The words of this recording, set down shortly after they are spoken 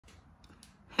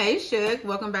Hey Shug,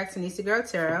 welcome back to Neesie Girl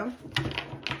Tarot.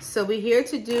 So we're here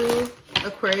to do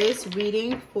Aquarius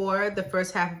reading for the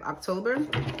first half of October.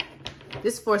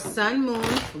 This is for Sun, Moon,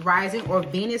 Rising, or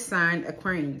Venus sign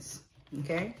Aquarians.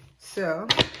 Okay, so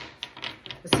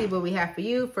let's see what we have for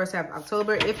you first half of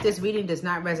October. If this reading does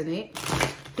not resonate,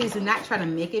 please do not try to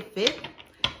make it fit.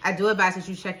 I do advise that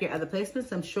you check your other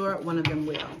placements. I'm sure one of them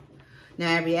will.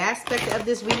 Now, every aspect of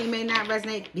this reading may not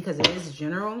resonate because it is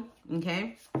general,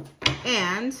 okay?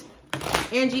 And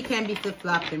energy can be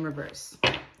flip-flopped in reverse,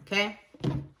 okay?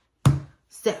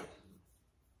 So,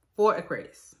 for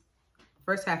Aquarius,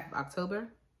 first half of October,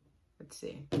 let's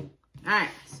see. All right.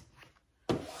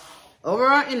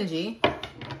 Overall energy,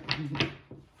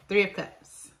 3 of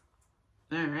Cups.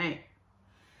 All right.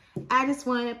 I just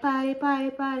want to party,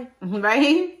 party, party,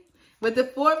 right? With the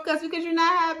 4 of Cups, because you're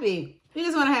not happy. You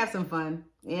just want to have some fun.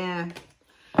 Yeah.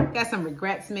 Got some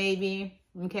regrets maybe,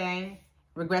 okay?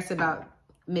 Regrets about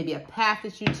maybe a path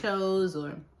that you chose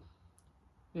or,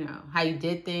 you know, how you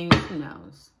did things. Who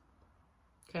knows?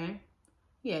 Okay?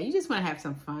 Yeah, you just want to have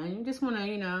some fun. You just want to,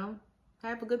 you know,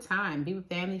 have a good time. Be with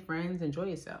family, friends. Enjoy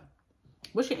yourself.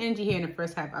 What's your energy here in the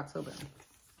first half of October?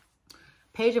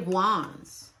 Page of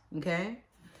Wands, okay?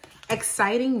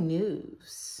 Exciting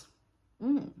news.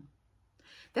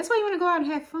 That's why you want to go out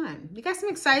and have fun. You got some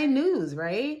exciting news,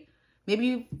 right? Maybe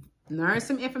you learn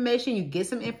some information, you get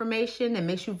some information that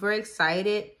makes you very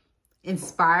excited,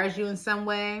 inspires you in some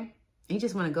way, and you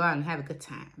just want to go out and have a good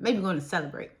time. Maybe you're going to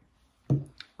celebrate.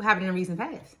 What happened in the recent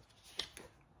past?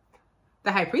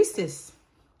 The High Priestess,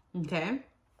 okay?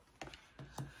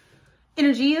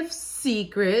 Energy of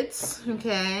secrets,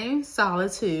 okay?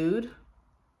 Solitude.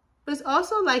 But it's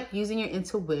also like using your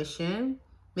intuition.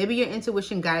 Maybe your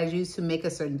intuition guides you to make a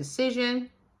certain decision,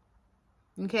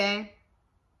 okay?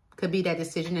 Could be that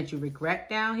decision that you regret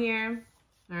down here,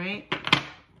 all right?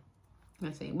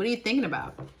 Let's see. What are you thinking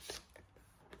about?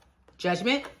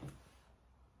 Judgment,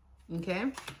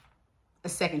 okay? A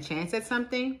second chance at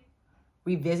something,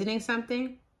 revisiting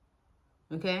something,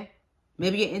 okay?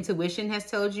 Maybe your intuition has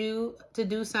told you to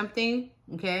do something,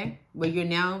 okay? Where you're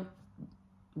now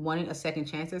wanting a second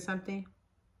chance at something.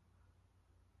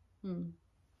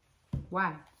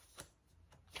 Why?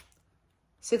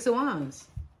 6 of Wands.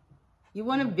 You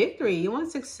want a victory. You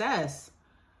want success.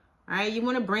 All right? You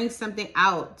want to bring something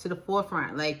out to the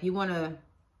forefront. Like you want to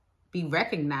be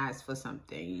recognized for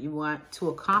something. You want to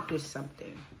accomplish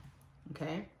something.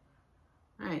 Okay?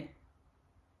 All right.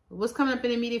 What's coming up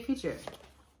in the immediate future?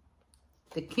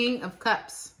 The King of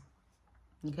Cups.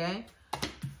 Okay?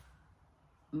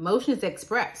 Emotions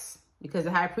expressed. Because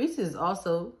the High Priestess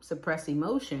also suppress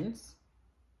emotions.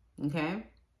 Okay,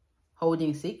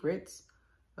 holding secrets.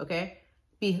 Okay,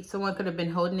 someone could have been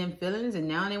holding in feelings and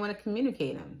now they want to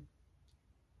communicate them.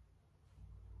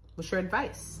 What's your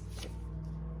advice?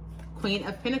 Queen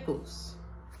of Pentacles,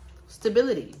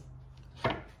 stability.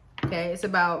 Okay, it's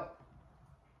about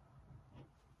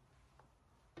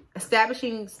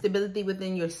establishing stability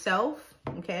within yourself.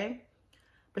 Okay,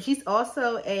 but she's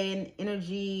also an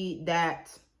energy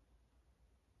that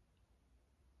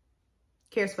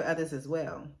cares for others as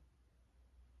well.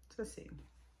 Let's see.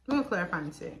 We're going to clarify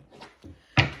and see.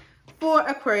 For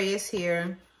Aquarius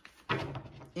here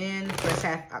in the first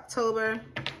half of October,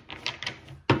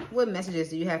 what messages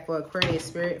do you have for Aquarius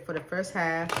Spirit for the first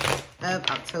half of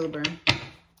October?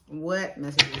 What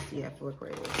messages do you have for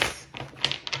Aquarius?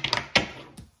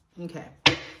 Okay.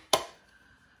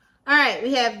 All right.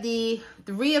 We have the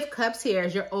 3 of Cups here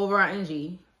as your overall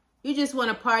energy. You just want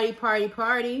to party, party,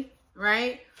 party,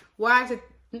 right? Why is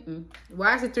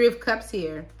the 3 of Cups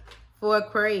here for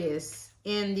Aquarius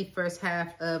in the first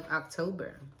half of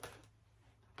October?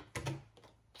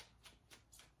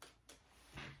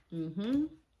 All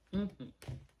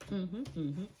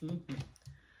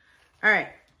right.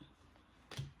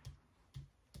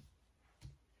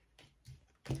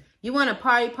 You want to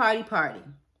party, party, party,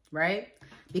 right?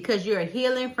 Because you're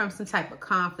healing from some type of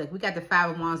conflict. We got the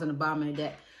 5 of Wands on the bottom of the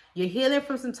deck. You're healing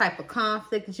from some type of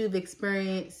conflict that you've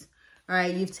experienced. All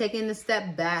right, you've taken a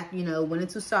step back, you know, went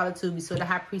into solitude. We saw the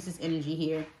High Priestess energy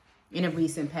here in a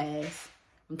recent past.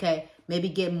 Okay, maybe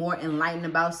get more enlightened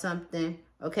about something.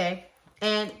 Okay,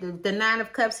 and the 9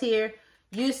 of Cups here,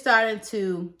 you're starting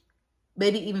to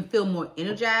maybe even feel more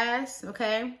energized.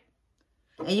 Okay,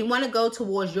 and you want to go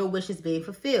towards your wishes being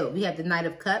fulfilled. We have the Knight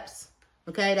of Cups.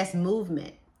 Okay, that's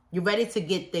movement. You're ready to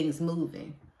get things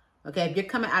moving. Okay, if you're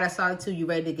coming out of solitude, you're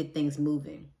ready to get things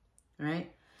moving. All right.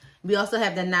 We also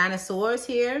have the 9 of Swords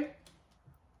here.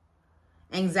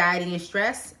 Anxiety and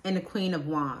stress. And the Queen of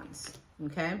Wands.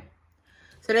 Okay.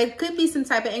 So there could be some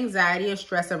type of anxiety or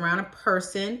stress around a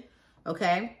person.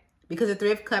 Okay. Because the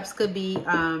Three of Cups could be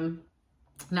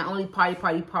not only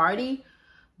party,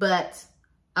 but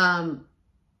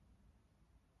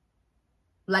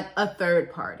like a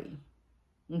third party.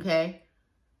 Okay?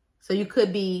 So you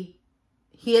could be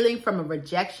healing from a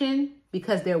rejection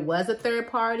because there was a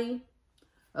third party.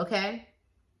 Okay?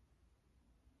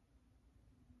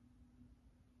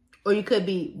 Or you could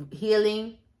be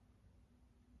healing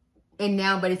and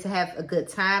now ready to have a good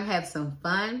time, have some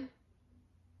fun.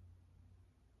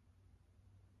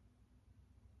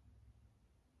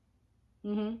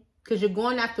 Because you're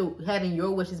going after having your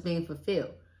wishes being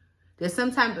fulfilled. There's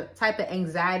some type of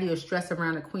anxiety or stress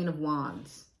around the Queen of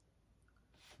Wands.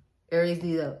 Aries,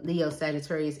 Leo,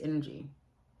 Sagittarius energy.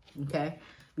 Okay?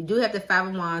 We do have the Five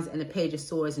of Wands and the Page of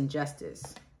Swords and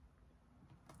Justice.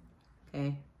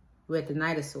 Okay? We're at the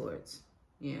Knight of Swords.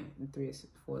 Yeah, and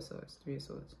Four of Swords. Three of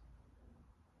Swords.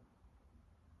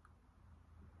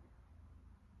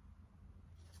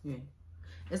 Yeah.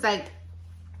 It's like,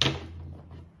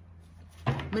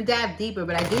 I'm going to dive deeper,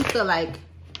 but I do feel like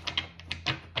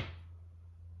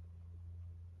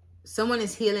someone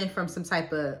is healing from some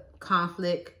type of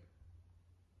conflict.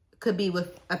 Could be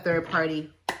with a third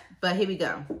party. But here we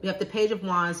go. We have the Page of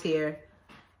Wands here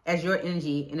as your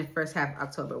energy in the first half of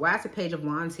October. Why is the Page of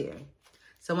Wands here?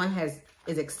 Someone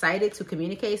is excited to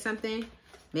communicate something.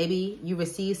 Maybe you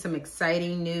receive some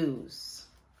exciting news.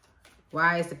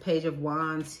 Why is the Page of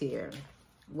Wands here?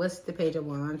 What's the Page of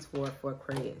Wands for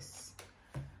Aquarius?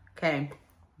 Okay.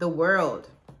 The World.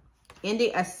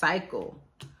 Ending a cycle.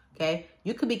 Okay.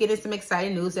 You could be getting some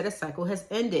exciting news that a cycle has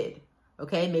ended.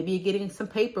 Okay. Maybe you're getting some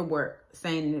paperwork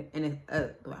saying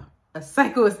a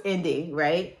cycle is ending,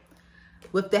 right?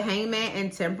 With the Hangman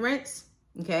and Temperance.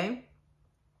 Okay.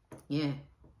 Yeah.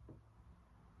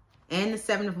 And the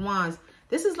Seven of Wands.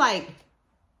 This is like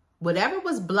whatever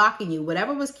was blocking you,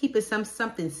 whatever was keeping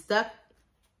something stuck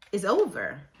is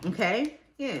over. Okay.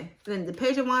 Yeah. Then the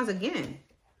Page of Wands again.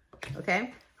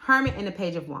 Okay. Hermit and the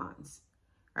Page of Wands.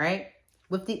 All right.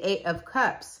 With the Eight of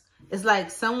Cups. It's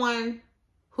like someone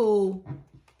who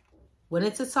went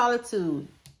into solitude,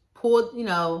 pulled, you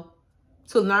know,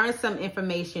 to learn some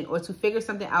information or to figure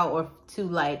something out or to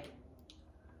like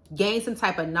gain some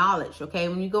type of knowledge. Okay.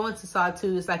 When you go into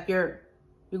solitude, it's like you're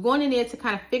going in there to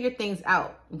kind of figure things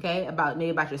out. Okay. Maybe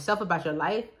about yourself, about your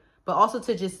life, but also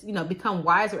to just, you know, become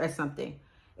wiser at something.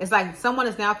 It's like someone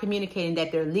is now communicating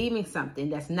that they're leaving something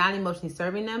that's not emotionally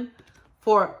serving them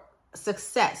for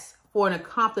success, for an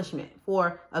accomplishment,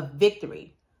 for a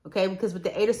victory. Okay. Because with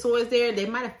the Eight of Swords there, they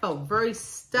might have felt very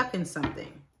stuck in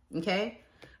something. Okay.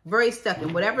 Very stuck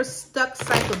in whatever stuck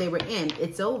cycle they were in.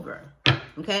 It's over.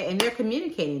 Okay. And they're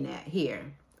communicating that here.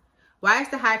 Why is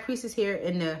the High Priestess here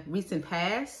in the recent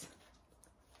past?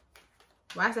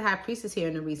 Why is the High Priestess here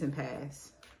in the recent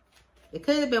past? It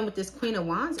could have been with this Queen of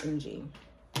Wands energy.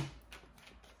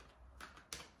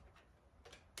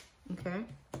 Okay.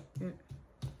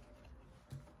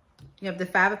 You have the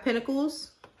Five of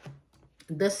Pentacles,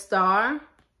 the Star,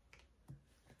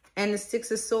 and the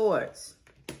Six of Swords.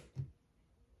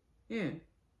 Yeah.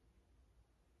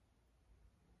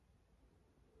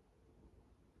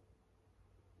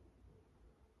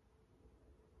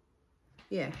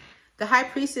 Yeah. The High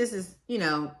Priestess is, you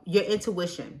know, your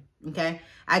intuition. Okay.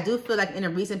 I do feel like in a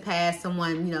recent past,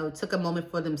 someone, you know, took a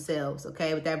moment for themselves.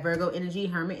 Okay. With that Virgo energy,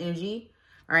 Hermit energy.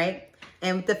 All right.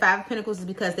 And with the Five of Pentacles is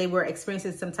because they were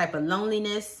experiencing some type of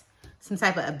loneliness, some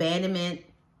type of abandonment,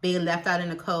 being left out in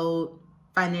the cold,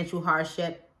 financial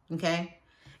hardship. Okay.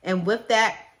 And with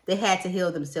that, they had to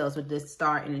heal themselves with this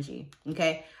Star energy.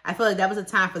 Okay. I feel like that was a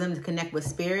time for them to connect with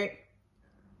spirit,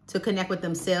 to connect with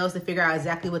themselves, to figure out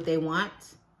exactly what they want.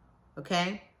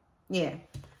 Okay. Yeah.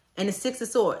 And the Six of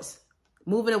Swords,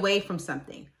 moving away from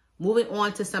something, moving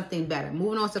on to something better,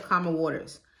 moving on to calmer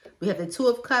waters. We have the Two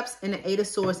of Cups and the Eight of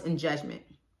Swords in Judgment.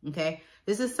 Okay.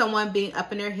 This is someone being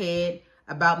up in their head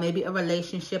about maybe a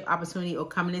relationship opportunity or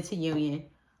coming into union.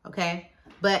 Okay.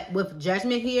 But with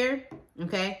Judgment here,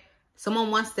 okay, someone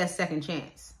wants that second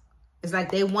chance. It's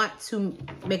like they want to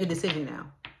make a decision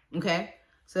now. Okay.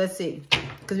 So let's see.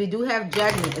 Because we do have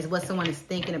Judgment as what someone is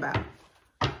thinking about.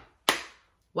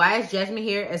 Why is Judgment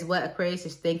here as what Aquarius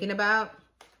is thinking about?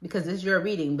 Because this is your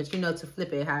reading, but you know to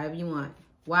flip it however you want.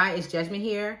 Why is Judgment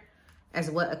here as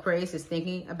what Aquarius is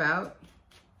thinking about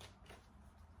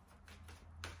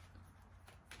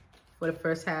for the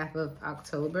first half of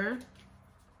October?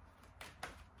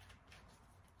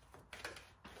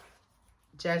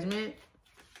 Judgment.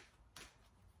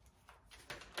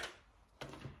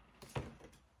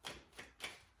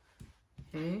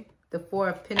 Okay. The Four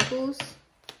of Pentacles.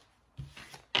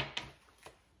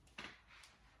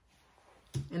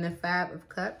 And the Five of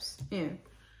Cups. Yeah.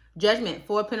 Judgment,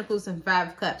 4 of Pentacles and 5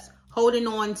 of Cups. Holding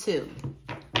on to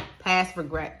past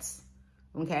regrets.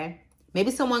 Okay? Maybe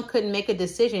someone couldn't make a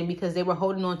decision because they were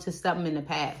holding on to something in the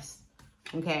past.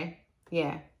 Okay?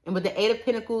 Yeah. And with the 8 of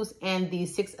Pentacles and the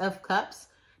 6 of Cups,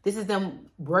 this is them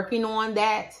working on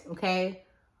that. Okay?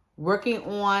 Working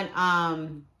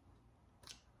on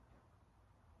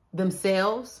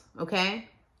themselves. Okay?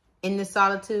 In the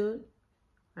solitude.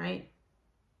 Right?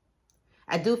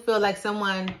 I do feel like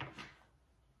someone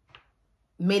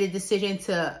made a decision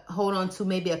to hold on to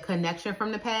maybe a connection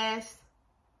from the past.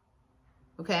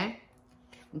 Okay?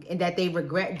 And that they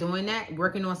regret doing that,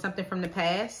 working on something from the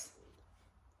past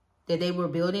that they were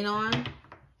building on.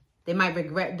 They might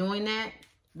regret doing that.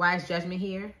 Why is Judgment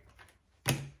here?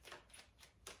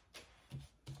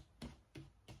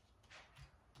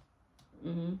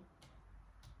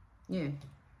 Yeah.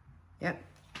 Yep.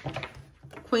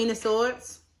 Queen of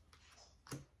Swords.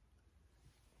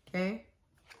 Okay.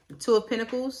 The 2 of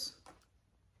Pentacles.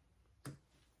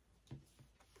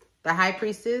 The High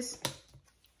Priestess.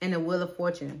 And the Wheel of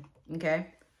Fortune. Okay.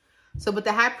 So with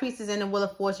the High Priestess and the Wheel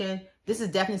of Fortune, this is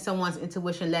definitely someone's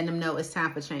intuition letting them know it's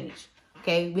time for change.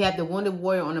 Okay. We have the Wounded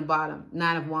Warrior on the bottom.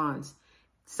 9 of Wands.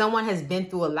 Someone has been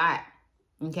through a lot.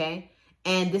 Okay.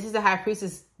 And this is the High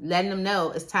Priestess letting them know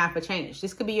it's time for change.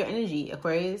 This could be your energy,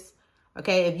 Aquarius.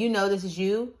 Okay. If you know this is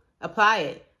you, apply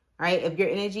it. All right. If your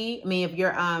energy,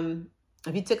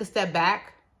 if you took a step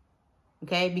back,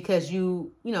 okay, because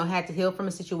you had to heal from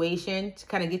a situation to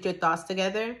kind of get your thoughts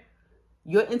together,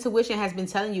 your intuition has been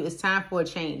telling you it's time for a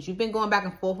change. You've been going back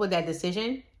and forth with that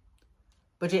decision,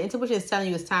 but your intuition is telling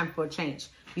you it's time for a change.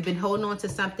 You've been holding on to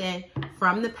something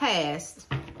from the past,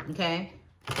 okay?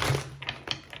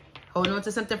 Holding on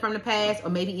to something from the past,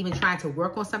 or maybe even trying to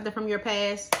work on something from your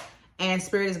past, and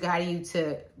Spirit is guiding you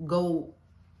to go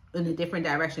in a different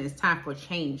direction. It's time for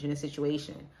change in a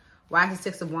situation. Why is the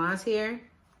 6 of Wands here?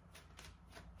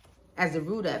 As the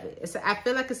root of it. I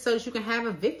feel like it's so that you can have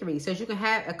a victory, so that you can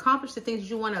accomplish the things that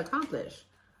you want to accomplish.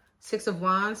 6 of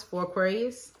Wands for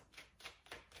Aquarius.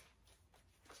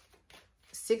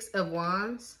 6 of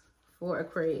Wands for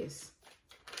Aquarius.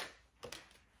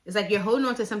 It's like you're holding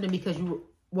on to something because you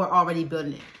were already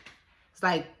building it. It's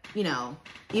like,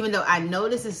 even though I know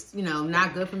this is,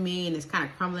 not good for me and it's kind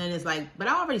of crumbling, it's like, but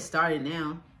I already started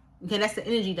now. Okay, that's the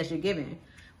energy that you're giving.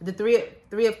 The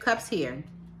 3 of Cups here.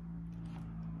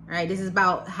 All right, this is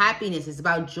about happiness. It's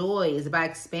about joy. It's about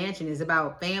expansion. It's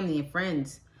about family and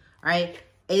friends. All right,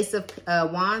 Ace of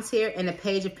Wands here and the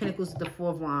Page of Pentacles with the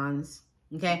 4 of Wands.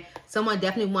 Okay, someone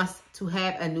definitely wants to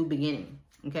have a new beginning.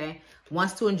 Okay,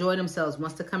 wants to enjoy themselves,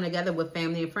 wants to come together with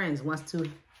family and friends, wants to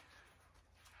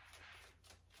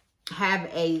have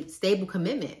a stable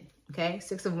commitment. Okay,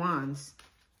 6 of Wands.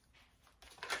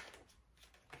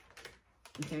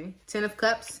 Okay, 10 of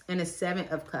Cups and a 7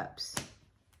 of Cups.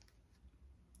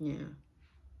 Yeah.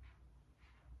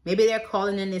 Maybe they're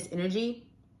calling in this energy.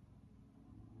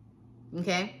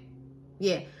 Okay.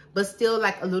 Yeah. But still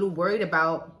like a little worried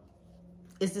about,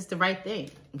 is this the right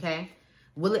thing? Okay.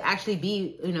 Will it actually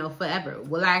be, forever?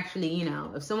 Will I actually,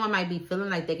 if someone might be feeling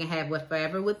like they can have what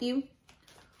forever with you,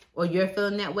 or you're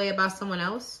feeling that way about someone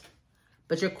else,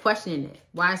 but you're questioning it.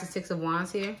 Why is the 6 of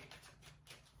Wands here?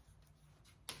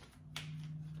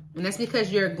 And that's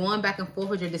because you're going back and forth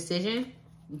with your decision.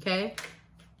 Okay.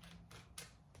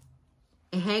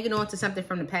 And hanging on to something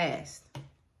from the past.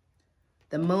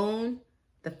 The Moon,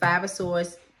 the 5 of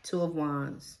Swords, 2 of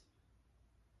Wands.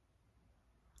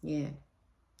 Yeah.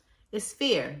 It's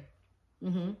fear.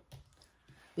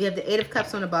 We have the 8 of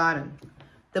Cups on the bottom.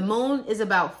 The Moon is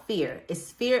about fear.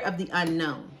 It's fear of the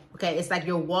unknown. Okay. It's like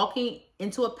you're walking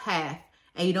into a path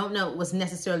and you don't know what's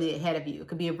necessarily ahead of you. It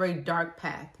could be a very dark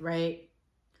path, right?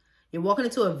 You're walking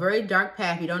into a very dark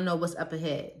path. You don't know what's up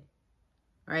ahead.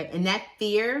 Right. And that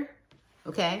fear,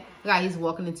 okay, guy, he's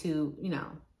walking into,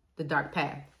 the dark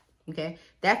path. Okay.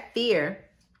 That fear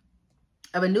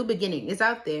of a new beginning is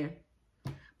out there.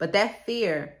 But that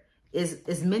fear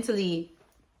is mentally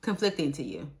conflicting to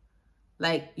you.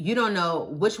 Like, you don't know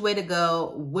which way to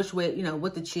go, which way,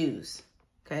 what to choose.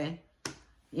 Okay.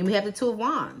 And we have the 2 of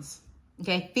Wands.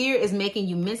 Okay. Fear is making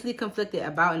you mentally conflicted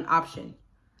about an option,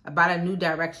 about a new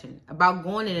direction, about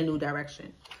going in a new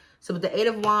direction. So with the 8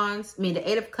 of Wands, the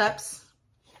 8 of Cups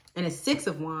and the 6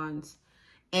 of Wands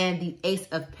and the Ace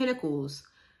of Pentacles,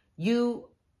 you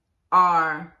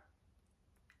are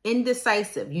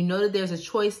indecisive. You know that there's a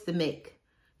choice to make.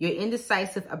 You're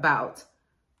indecisive about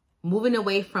moving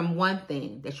away from one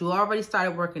thing that you already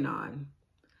started working on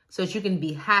so that you can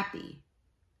be happy,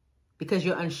 because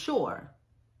you're unsure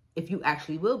if you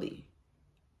actually will be.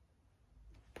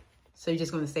 So you're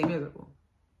just going to stay miserable.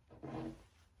 All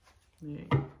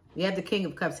right. We have the King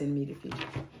of Cups in the immediate future.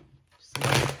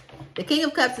 The King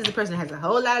of Cups is a person that has a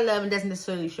whole lot of love and doesn't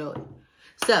necessarily show it.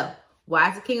 So, why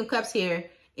is the King of Cups here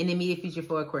in the immediate future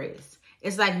for Aquarius?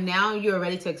 It's like now you're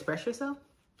ready to express yourself.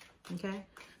 Okay?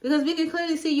 Because we can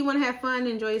clearly see you want to have fun and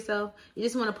enjoy yourself. You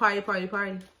just want to party, party,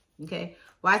 party. Okay?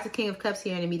 Why is the King of Cups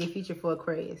here in the immediate future for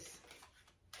Aquarius?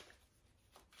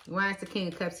 Why is the King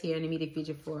of Cups here in the immediate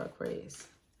future for Aquarius?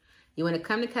 You want to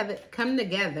come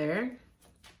together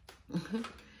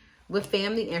with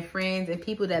family and friends and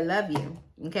people that love you.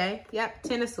 Okay? Yep.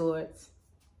 10 of Swords.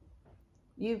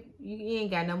 You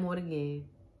ain't got no more to give.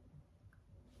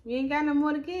 You ain't got no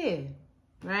more to give.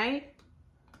 Right?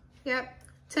 Yep.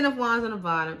 10 of Wands on the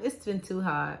bottom. It's been too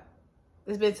hard.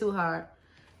 It's been too hard.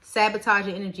 Sabotage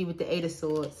your energy with the 8 of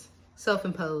Swords.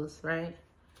 Self-imposed, right?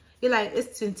 You're like,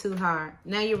 it's been too hard.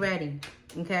 Now you're ready.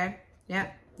 Okay?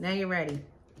 Yep. Now you're ready.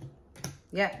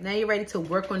 Yep. Now you're ready to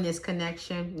work on this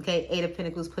connection. Okay? 8 of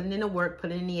Pentacles. Putting in the work.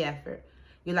 Putting in the effort.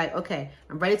 You're like, okay,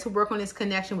 I'm ready to work on this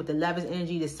connection with the Lover's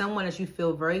energy to someone that you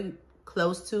feel very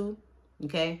close to.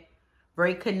 Okay?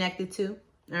 Very connected to.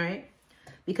 All right?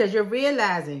 Because you're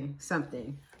realizing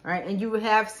something. All right? And you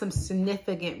have some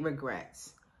significant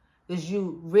regrets. Because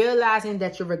you realizing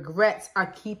that your regrets are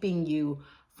keeping you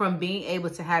from being able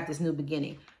to have this new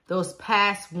beginning. Those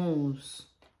past wounds,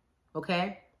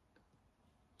 okay?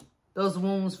 Those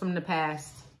wounds from the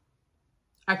past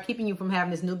are keeping you from having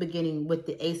this new beginning with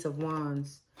the Ace of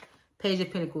Wands, Page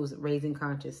of Pentacles, raising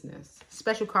consciousness.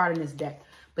 Special card in this deck.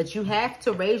 But you have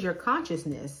to raise your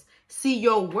consciousness, see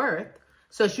your worth,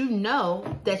 so that you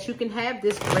know that you can have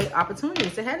this great opportunity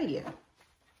that's ahead of you.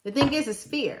 The thing is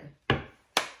fear.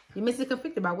 You're missing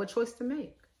conflict about what choice to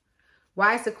make.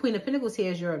 Why is the Queen of Pentacles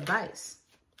here as your advice?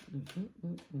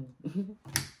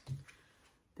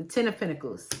 The 10 of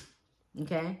Pentacles.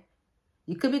 Okay?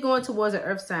 You could be going towards an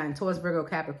earth sign, towards Virgo,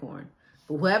 Capricorn.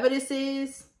 But whoever this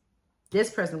is, this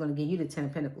person is going to give you the 10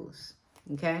 of Pentacles.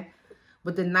 Okay?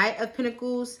 With the Knight of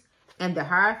Pentacles and the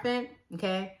Hierophant,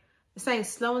 okay? It's saying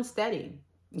slow and steady.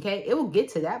 Okay? It will get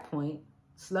to that point.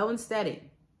 Slow and steady.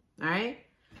 All right?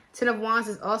 10 of Wands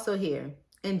is also here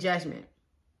in Judgment.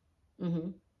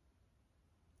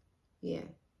 Yeah.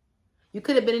 You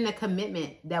could have been in a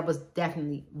commitment that was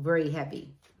definitely very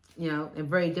heavy, you know, and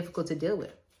very difficult to deal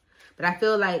with. But I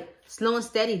feel like slow and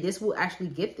steady, this will actually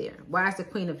get there. Why is the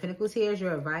Queen of Pentacles here as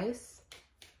your advice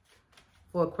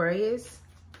for Aquarius?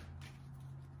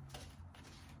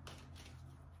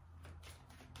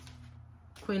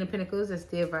 Queen of Pentacles, that's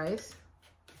the advice.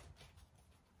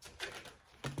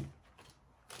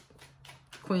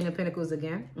 Queen of Pentacles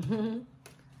again.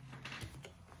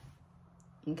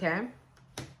 Okay.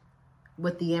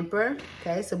 With the Emperor.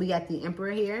 Okay, so we got the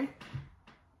Emperor here.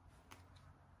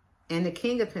 And the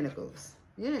King of Pentacles.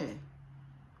 Yeah.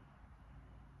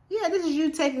 Yeah, this is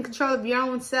you taking control of your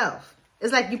own self.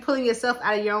 It's like you pulling yourself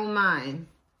out of your own mind.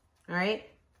 All right?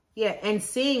 Yeah, and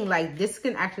seeing like this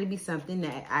can actually be something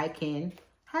that I can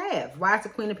have. Why is the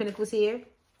Queen of Pentacles here?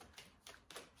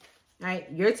 All right?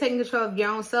 You're taking control of your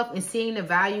own self and seeing the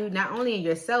value not only in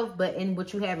yourself, but in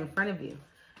what you have in front of you.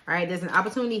 All right? There's an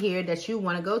opportunity here that you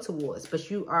want to go towards, but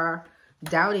you are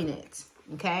doubting it.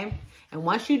 Okay? And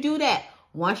once you do that,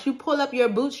 once you pull up your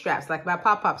bootstraps, like my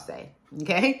pop-pop say,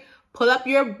 okay? Pull up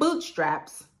your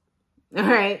bootstraps, all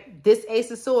right? This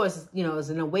Ace of Swords, you know, is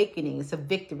an awakening. It's a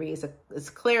victory. It's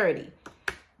clarity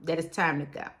that it's time to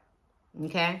go,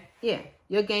 okay? Yeah,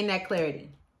 you'll gain that clarity.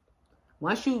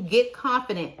 Once you get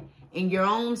confident in your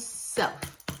own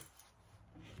self,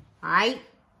 all right?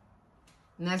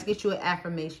 And let's get you an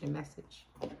affirmation message,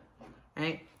 all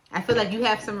right? I feel like you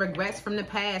have some regrets from the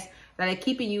past that are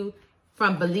keeping you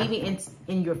from believing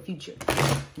in your future,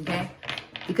 okay?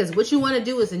 Because what you want to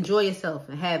do is enjoy yourself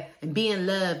and be in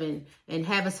love and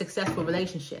have a successful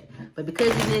relationship. But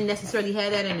because you didn't necessarily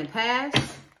have that in the past,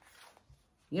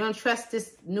 you don't trust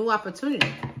this new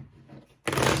opportunity.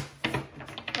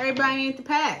 Everybody ain't the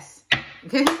past,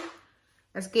 okay?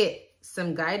 Let's get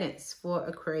some guidance for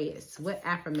Aquarius. What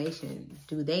affirmation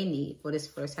do they need for this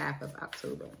first half of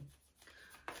October?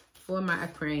 For my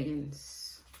Aquarians.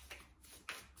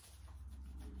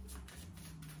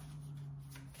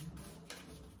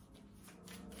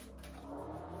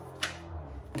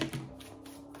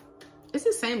 It's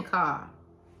the same card.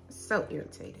 So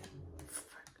irritating.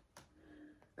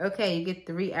 Okay, you get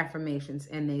 3 affirmations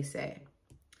and they say,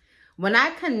 when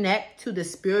I connect to the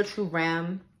spiritual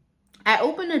realm, I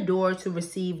open the door to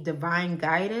receive divine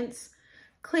guidance,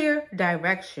 clear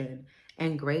direction,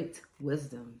 and great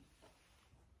wisdom.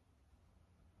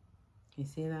 You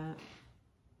see that?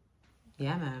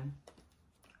 Yeah, man.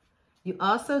 You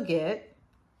also get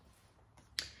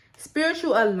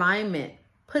spiritual alignment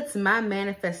puts my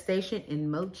manifestation in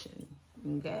motion.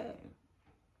 Okay.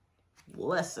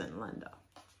 Listen, Linda.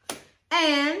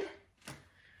 And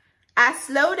I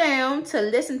slow down to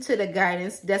listen to the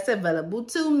guidance that's available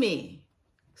to me.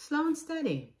 Slow and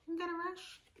steady. You gotta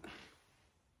rush.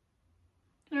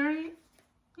 All right?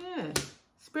 Yeah.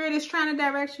 Spirit is trying to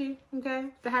direct you, okay?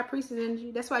 The High Priestess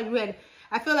energy. That's why you had,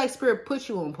 I feel like Spirit put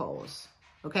you on pause,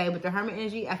 okay? With the Hermit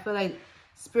energy, I feel like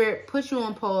Spirit puts you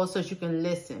on pause so that you can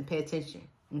listen, pay attention,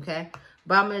 okay?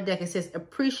 Bottom of the deck, it says,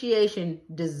 appreciation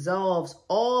dissolves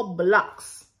all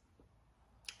blocks,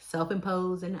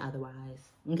 self-imposed and otherwise,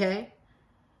 okay?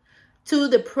 To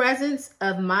the presence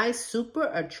of my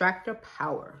super attractor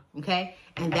power, okay?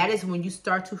 And that is when you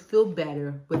start to feel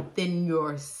better within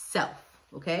yourself,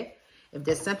 okay? If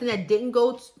there's something that didn't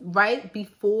go right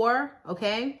before,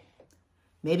 okay?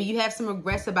 Maybe you have some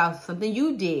regrets about something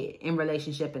you did in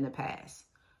relationship in the past.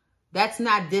 That's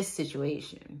not this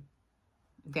situation,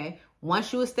 okay?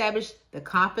 Once you establish the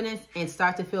confidence and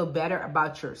start to feel better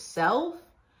about yourself,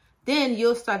 then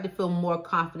you'll start to feel more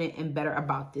confident and better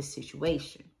about this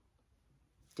situation.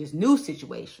 This new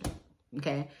situation,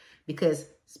 okay? Because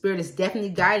Spirit is definitely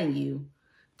guiding you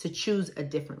to choose a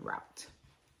different route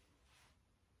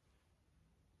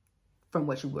from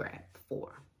what you were at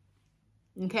before.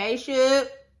 Okay,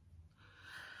 Ship?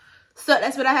 So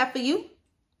that's what I have for you.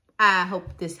 I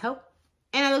hope this helped.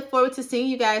 And I look forward to seeing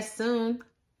you guys soon.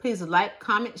 Please like,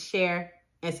 comment, share,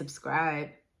 and subscribe.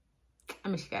 I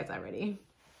miss you guys already.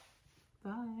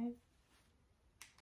 Bye.